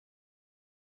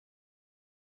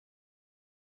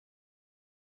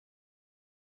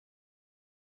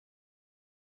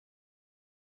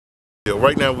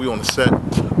Right now we on the set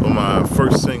of my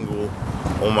first single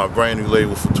on my brand new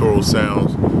label Futuro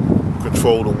Sounds,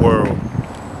 Control the World.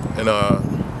 And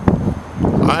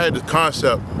I had the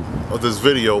concept of this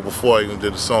video before I even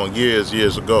did the song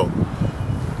years ago.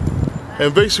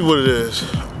 And basically what it is,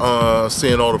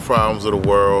 seeing all the problems of the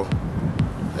world,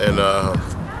 and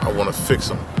I want to fix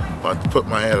them. I put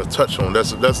my hand, a touch on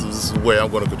them. This is the way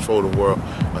I'm going to control the world.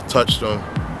 I touch them,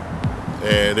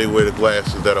 and they wear the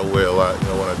glasses that I wear a lot, you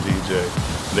know, when I DJ.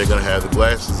 And they're gonna have the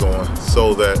glasses on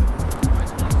so that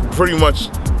pretty much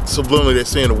subliminally they're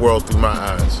seeing the world through my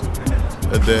eyes.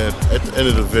 And then at the end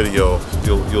of the video,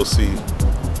 you'll see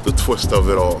the twist of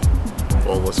it all,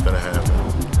 or what's gonna happen.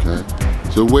 Okay.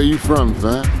 So where you from,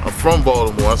 fam? I'm from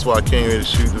Baltimore. That's why I came here to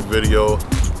shoot the video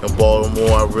in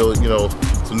Baltimore. I really, you know,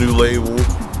 it's a new label.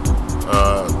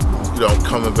 You know, I'm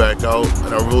coming back out,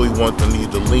 and I really want the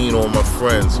need to lean on my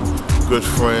friends, good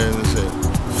friends and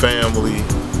family,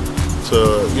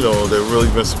 to, you know, they've really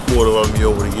been supportive of me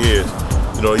over the years.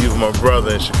 You know, even my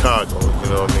brother in Chicago, you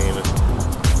know what I mean?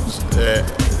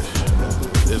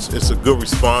 It's a good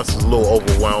response. It's a little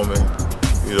overwhelming.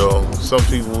 You know, some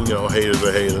people, you know, haters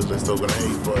are haters, they're still gonna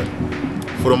hate, but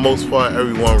for the most part,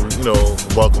 everyone, you know,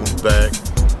 welcomes back,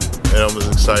 and I'm as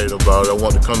excited about it. I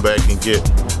want to come back and get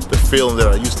the feeling that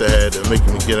I used to have that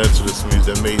making me get into this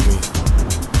music, that made me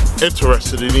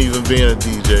interested in even being a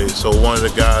DJ. So one of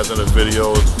the guys in the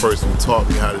video is the person who taught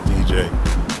me how to DJ.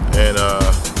 And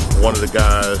one of the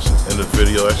guys in the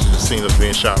video, actually the scene that's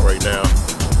being shot right now,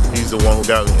 he's the one who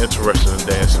got me interested in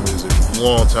dance music a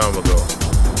long time ago.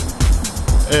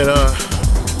 And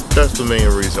that's the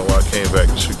main reason why I came back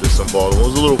to shoot this in Baltimore.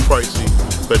 It was a little pricey,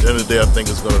 but at the end of the day I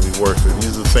think it's going to be worth it.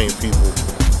 These are the same people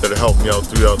that have helped me out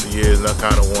throughout the years, and I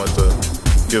kind of want to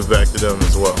give back to them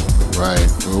as well. Right.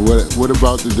 Well, what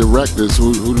about the directors?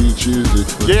 Who do you choose?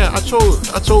 Yeah, I chose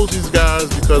these guys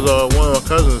because one of my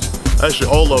cousins, actually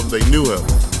all of them, they knew him.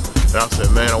 And I said,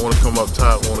 man, I want to come up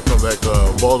top. I want to come back to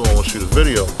Baltimore. I want to shoot a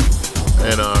video.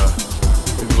 And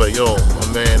he was like, yo,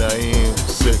 my man, Aim,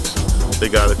 6, they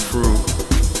got a crew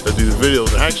that do the videos.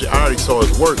 And actually, I already saw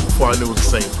his work before I knew it was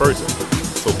the same person.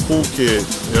 So Cool Kid,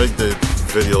 you know, he did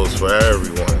videos for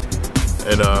everyone.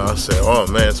 And I said, oh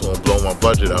man, it's gonna blow my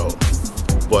budget out.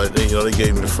 But you know, they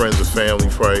gave me the friends and family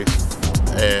price.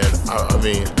 And I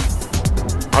mean,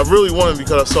 I really wanted,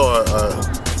 because I saw a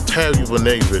Tabby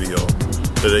Bonet video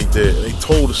that they did. And they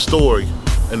told a story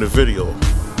in the video.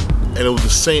 And it was the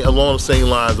same, along the same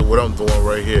lines of what I'm doing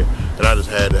right here. And I just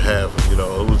had to have it, you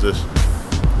know,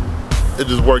 it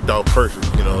just worked out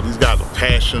perfect, you know. These guys are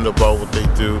passionate about what they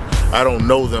do. I don't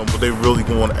know them, but they really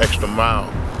go an extra mile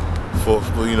for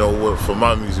you know, for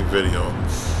my music video.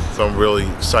 So I'm really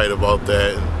excited about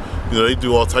that. And, you know, they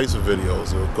do all types of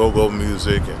videos, go-go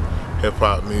music and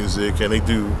hip-hop music, and they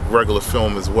do regular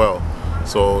film as well.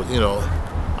 So, you know,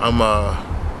 I'm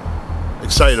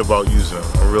excited about using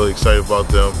them. I'm really excited about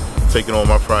them taking on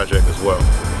my project as well.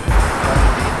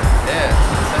 Yeah.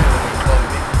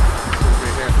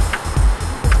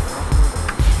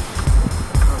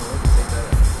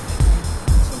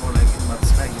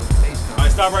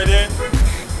 Stop right there. We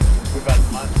got the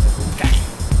mic.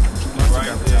 Right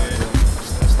there.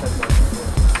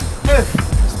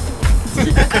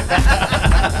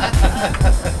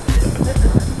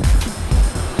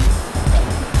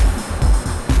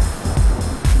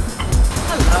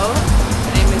 Hello,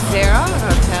 my name is Sarah,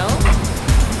 Hotel.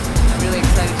 I'm really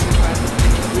excited to be part of this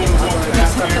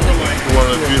video. One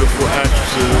of the beautiful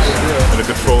actresses in the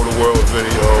Control the World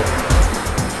video.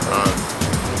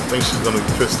 I think she's gonna be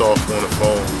pissed off on the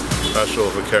phone. Not sure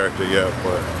of her character yet,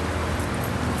 but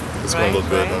it's gonna look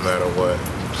good no matter what.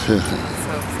 So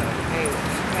hey, we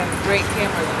have a great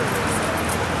camera crew.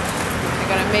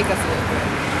 They're gonna make us look good.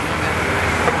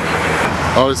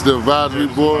 Oh, it's the advisory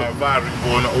board? My advisory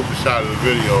board in the open shot of the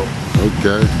video.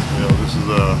 Okay. You know, this is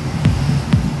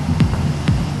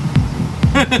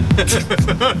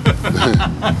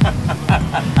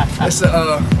It's I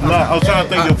was trying to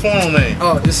think of your porno name.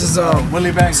 Oh, this is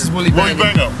Willie Banger. This is Willie Banger.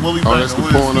 Willie Banger. Willie Banger. Oh, that's the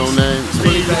porno name?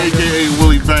 Steve, aka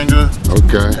Willie Banger.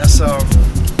 Okay. That's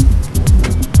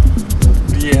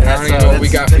Yeah, I don't know what we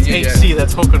got for you HC, yet.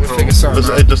 that's Hook Control. That's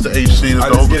just the HC, that's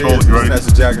the whole control. You ready? That's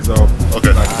the jackets off.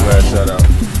 Okay. Last shout out.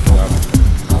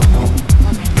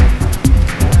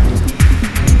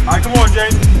 All right, come on, Jay.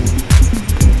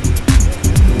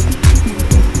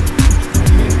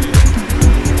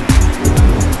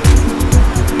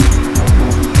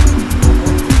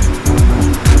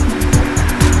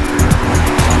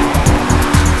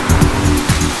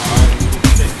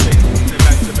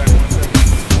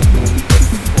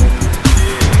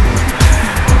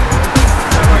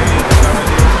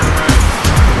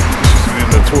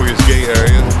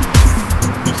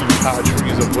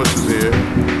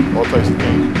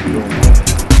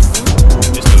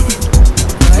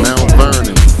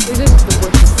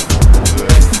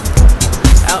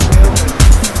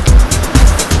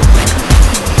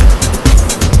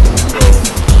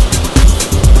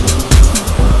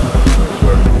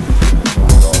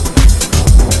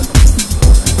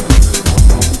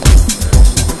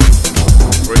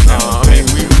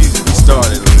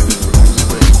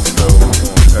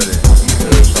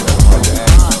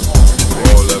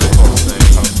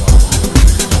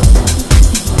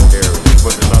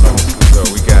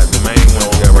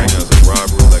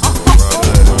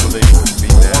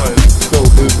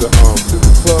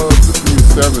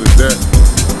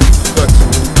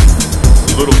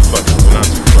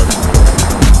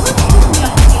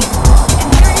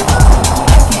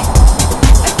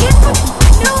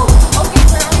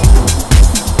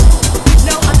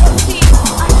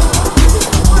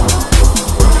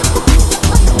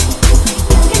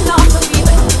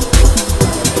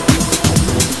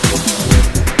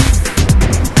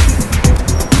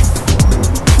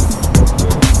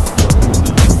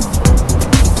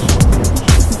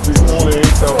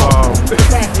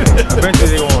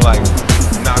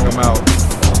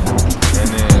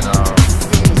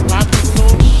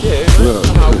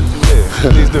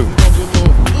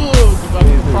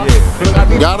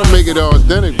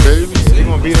 authentic, baby. They're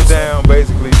gonna beat him down,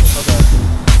 basically. Okay.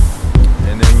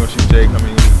 And then we're gonna shoot Jay coming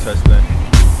in with a touchdown.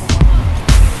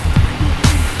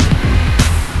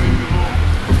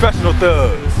 Professional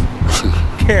thugs.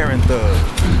 Karen thug.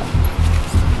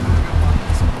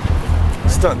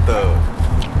 Stunt thug.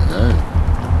 Hey.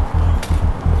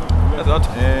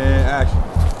 And action.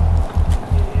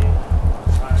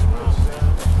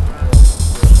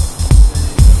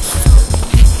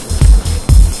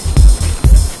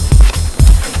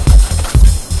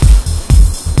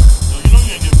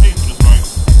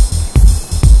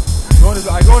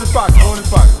 Go in the spot, go in the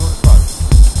spot, go in the spot.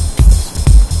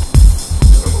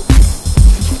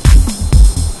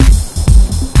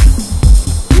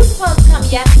 You were supposed to come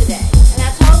yesterday, and I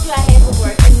told you I had to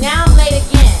work, and now I'm late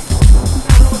again.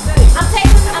 I'm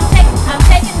taking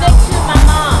Nick to my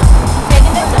mom.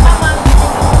 Taking Nick to my mom.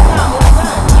 No,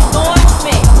 he's going with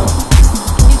me.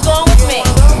 He's going with me.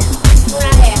 That's what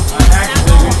I have.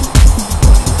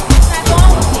 He's not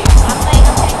going with you. I'm late.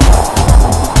 I'm taking him.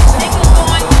 Nick is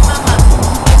going with my mom.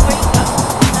 Where you go?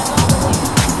 I'm not going with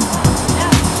you. No.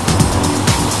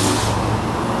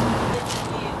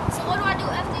 So what do I do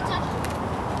after you touch him?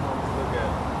 Look at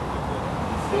it.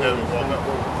 Yeah, we walk up.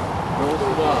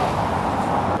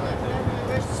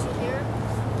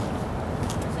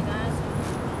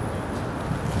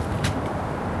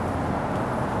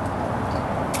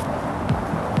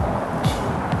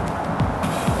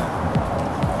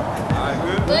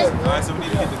 Alright, so we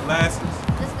need to get the glasses.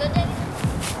 This good, Daddy?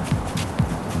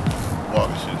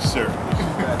 Walking shit is serious.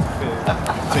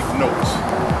 Take notes.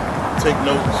 Take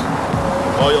notes.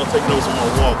 All y'all take notes on my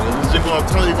walk. I'm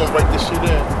telling you, you're gonna write this shit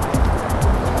in.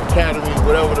 Academy,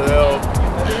 whatever the hell.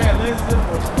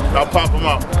 I'll pop them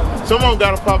out. Some of them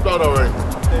got them popped out already.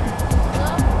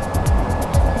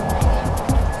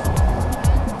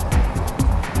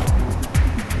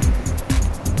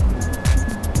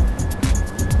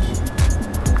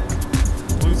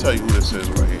 Tell you who this is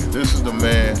right here. This is the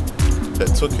man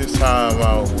that took his time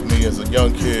out with me as a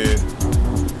young kid,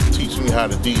 teaching me how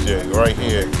to DJ right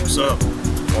here. What's up?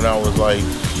 When I was like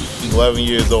 11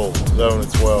 years old, 11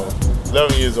 to 12,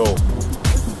 11 years old.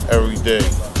 Every day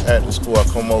at the school, I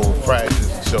come over,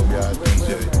 practice, and show me how to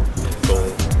DJ. So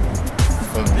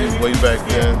from way back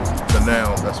then to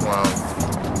now, that's why I'm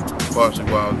partially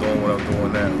why I'm doing what I'm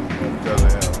doing now. Because of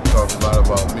him. Talking a lot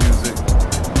about music.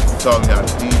 Taught me how to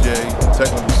DJ,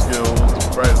 technical skills,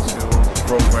 writing skills,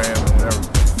 programming, and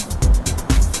everything.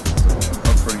 So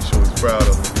I'm pretty sure he's proud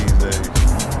of me these days.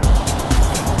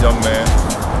 Young man.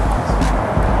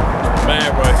 Man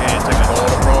right here, taking all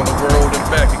around the world and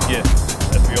back again.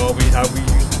 That's how we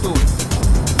used to do it.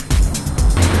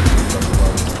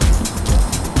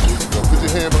 Put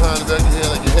your hand behind the back of your head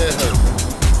like your head hurts.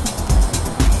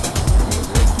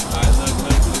 Alright,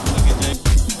 look at Jay.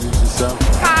 Introduce yourself.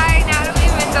 Hi, Natalie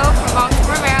Wendell from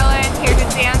Baltimore, Maryland, here to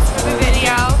dance for the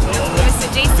video. Mr.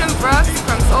 Jason Brooks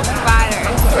from Soul Providers.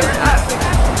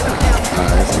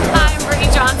 Hi, I'm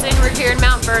Brittany Johnson. We're here in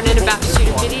Mount Vernon about to shoot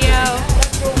a video.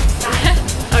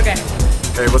 Okay.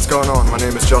 Hey, what's going on? My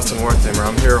name is Justin Worthamer.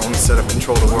 I'm here on the set of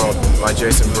Control the World by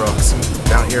Jason Brooks.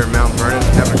 Down here in Mount Vernon,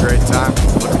 having a great time.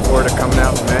 Looking forward to coming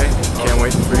out in May. Can't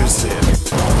wait for you to see it. You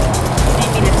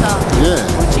need me to talk? Yeah.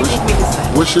 What you need me to say?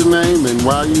 What's your name and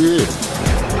why are you here?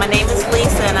 My name is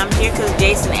Lisa, and I'm here because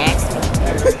Jason asked me.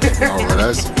 Oh, well,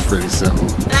 that's pretty simple.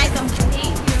 Nice to meet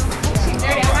you.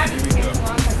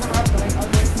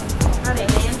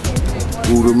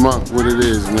 Who the month, what it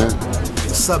is, man.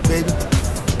 What's up, baby?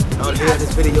 Out here at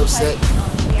this video set,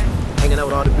 hanging out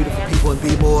with all the beautiful people in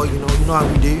B-More. You know how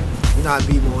we do. You know how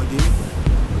B-More do.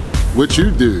 What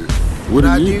you do? What do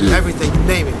you do? Everything, you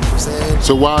name it. You know what I'm saying?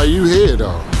 So why are you here,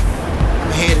 though?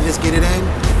 I'm here to just get it in,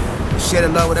 share the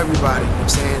love with everybody. You know what I'm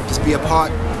saying? Just be a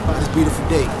part of this beautiful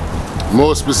day.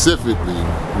 More specifically,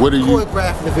 what are you?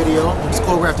 Choreographing the video. Just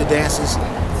choreograph the dances.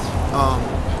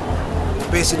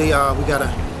 Basically, we got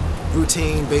a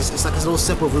routine. It's like a little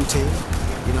simple routine.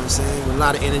 You know what I'm saying? With a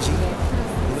lot of energy.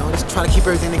 You know, just try to keep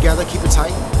everything together, keep it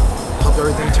tight, help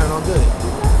everything turn out good.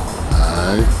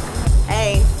 Alright.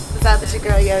 Hey, what's up? It's your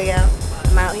girl Yo-Yo.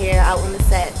 I'm out here, out on the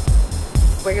set,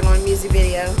 working on a music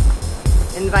video.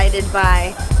 Invited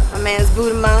by my man's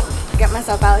Buddha Monk. Got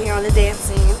myself out here on the dance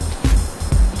scene.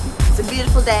 It's a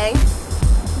beautiful day.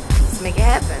 Let's make it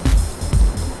happen.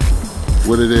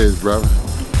 What it is, brother?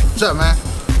 What's up, man?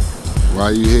 Why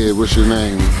you here? What's your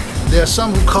name? There are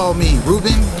some who call me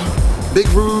Ruben, Big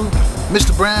Rube,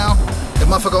 Mr. Brown. That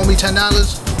motherfucker owe me $10.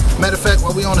 Matter of fact,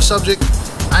 while we on the subject,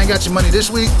 I ain't got your money this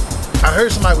week. I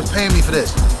heard somebody was paying me for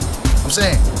this. I'm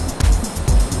saying,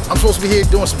 I'm supposed to be here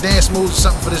doing some dance moves or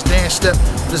something for this dance step,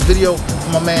 for this video for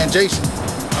my man Jason.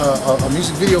 a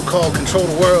music video called "Control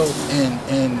the World,"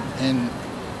 and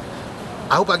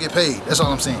I hope I get paid. That's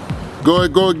all I'm saying. Go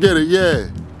ahead, go get it, yeah.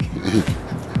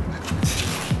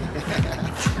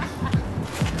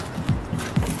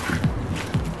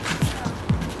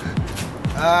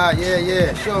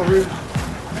 Yeah, sure, Ruth.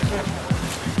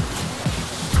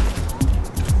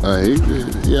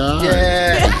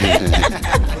 Yeah.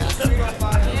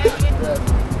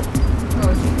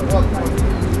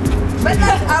 But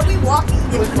like, are we walking?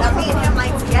 Are me and him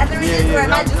like together in this, or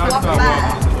am I just walking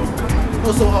by?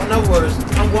 Oh, so in other words,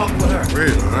 I'm walking with her.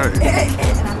 Really? All right.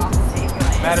 And I'm off the table.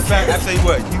 Like, Matter of fact, I tell you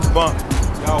what, you bump,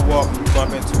 y'all walk, you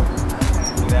bump into him.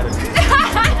 That'll be it.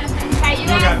 Hey, you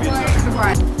got me.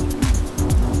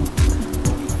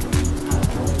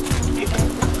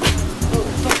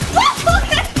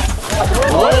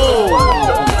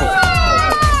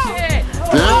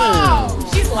 Damn.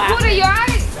 She's laughing. What are you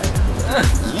eyes?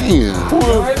 Damn. Who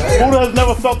has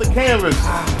never felt the canvas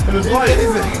in his life?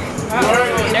 There's a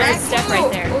step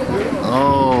right there.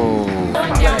 Oh.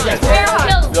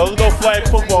 Yo, let's go flag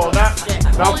football, not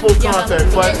full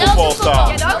contact, flag football style.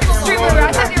 Yeah, that was the street where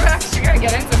I thought you were actually going to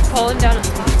get into Pulling down on the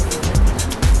top.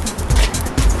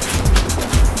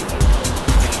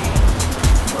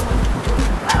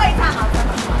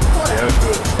 Yeah, that's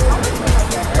good.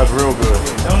 That's real good.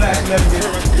 Don't let me get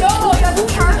it. yo, that's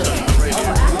perfect.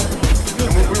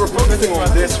 We were focusing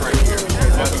on this right here.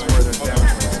 That's where the down.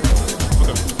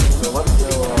 So let's go.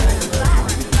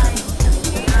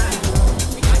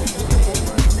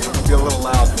 It'll be a little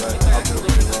loud, but I'll do it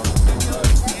pretty well.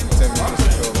 10 minutes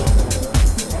or so long.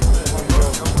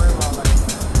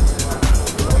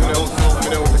 Let me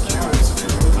know what the cue is.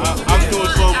 I'm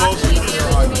doing slow motion.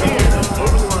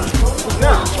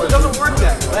 No, it doesn't work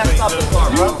that way. That's not the car,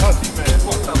 bro.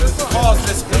 This caused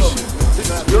this issue. This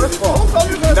is your fault.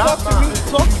 Not mine.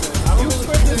 You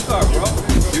scraped this car, bro.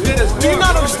 You did this. Do you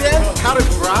not understand how to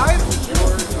drive?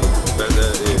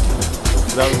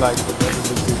 That was like,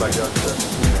 like y'all said.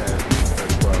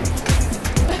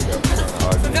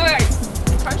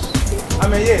 I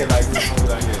mean, yeah, like,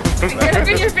 Get up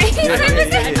in your face.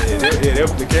 yeah,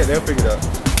 they'll pick it up.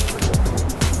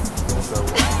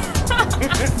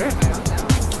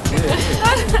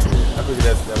 I figured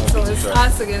that So it's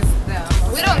us against them.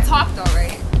 We don't talk though,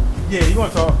 right? Yeah, you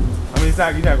want to talk? I mean, it's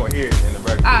not, you're not going to hear it in the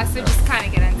record. So just kind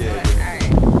of get into it. Alright.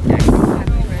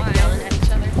 Yelling at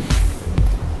each other.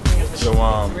 So,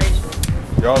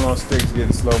 y'all on sticks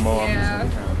getting slow-mo. Yeah. I'm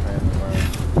just kind of playing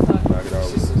around. Knock it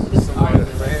over.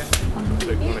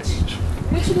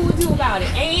 What you gonna do about it?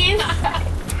 And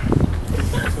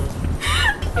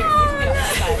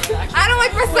I don't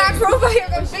like my side profile here.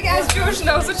 That big ass Jewish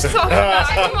knows what you're talking about.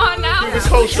 Come on now. Keep it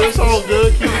kosher, it's all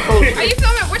good. Keep it kosher. Are you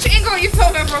filming? Which angle are you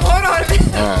filming from? Hold on a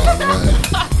minute.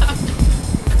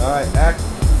 All right, act.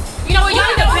 you know what? You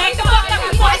need to back the fuck up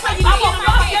before I tell you to get on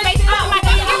my fucking face. I'm like,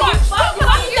 you know what? Fuck you.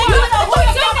 You know what?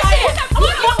 Who's doing this shit?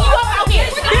 You know what? Out here.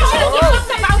 I'm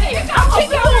out here. I'm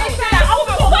keeping you on the side. I'm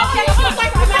gonna fuck you.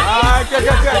 All right,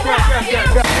 good.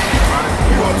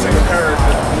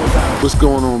 What's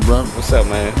going on, bro? What's up,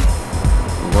 man?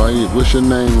 What's your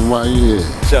name and why you here?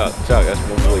 Chuck, that's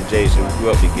my boy Jason. We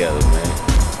grew up together, man.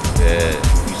 Yeah,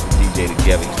 we used to DJ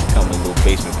together. Used to come to little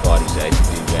basement parties I used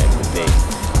to do back in the day.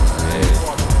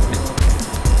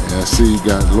 Yeah, I see you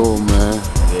got low, man.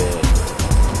 Yeah.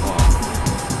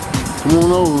 Come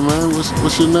on over, man.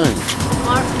 What's your name?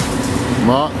 Mark.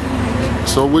 Mark?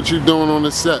 So what you doing on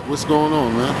the set? What's going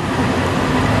on, man?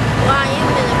 Well, I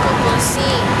am in a couple of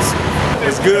scenes.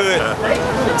 It's good.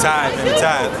 Tired, man.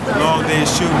 Tired. Long day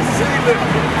shooting.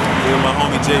 With my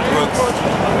homie Jay Brooks.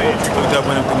 Hooked up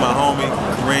with him through my homie.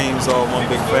 Kareem's all one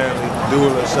big family.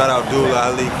 Dula, shout out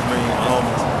Dula, Ali, Kareem, my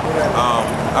homies.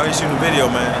 I was shooting a video,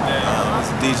 man.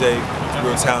 He's a DJ,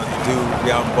 real talented dude.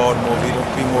 We out in Baltimore.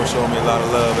 Be-more showing me a lot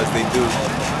of love as they do.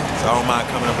 So I don't mind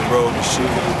coming up the road and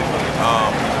shooting.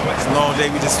 It's a long day.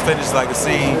 We just finished like a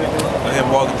scene of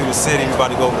him walking through the city. We're about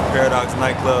to go over to Paradox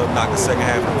nightclub, knock the second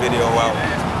half of the video out,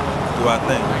 do our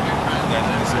thing.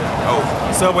 Oh,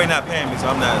 Subway not paying me, so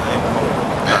I'm not promoting.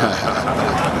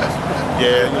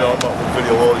 Yeah, you know, I'm up with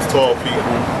video, all these tall people.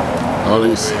 All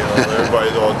these.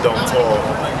 Everybody's all dumb tall.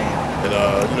 And,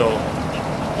 you know,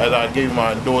 as I gave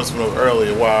my endorsement of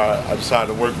earlier, why I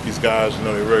decided to work with these guys, you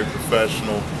know, they're very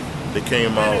professional. They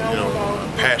came out, you know,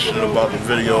 passionate about the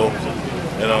video.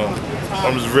 And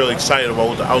I'm just really excited about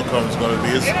what the outcome is going to be.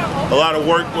 It's a lot of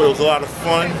work, but it was a lot of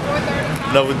fun.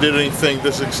 Never did anything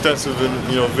this extensive,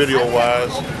 you know,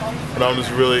 video-wise. And I'm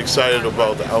just really excited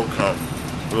about the outcome.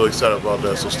 Really excited about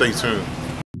that, so stay tuned.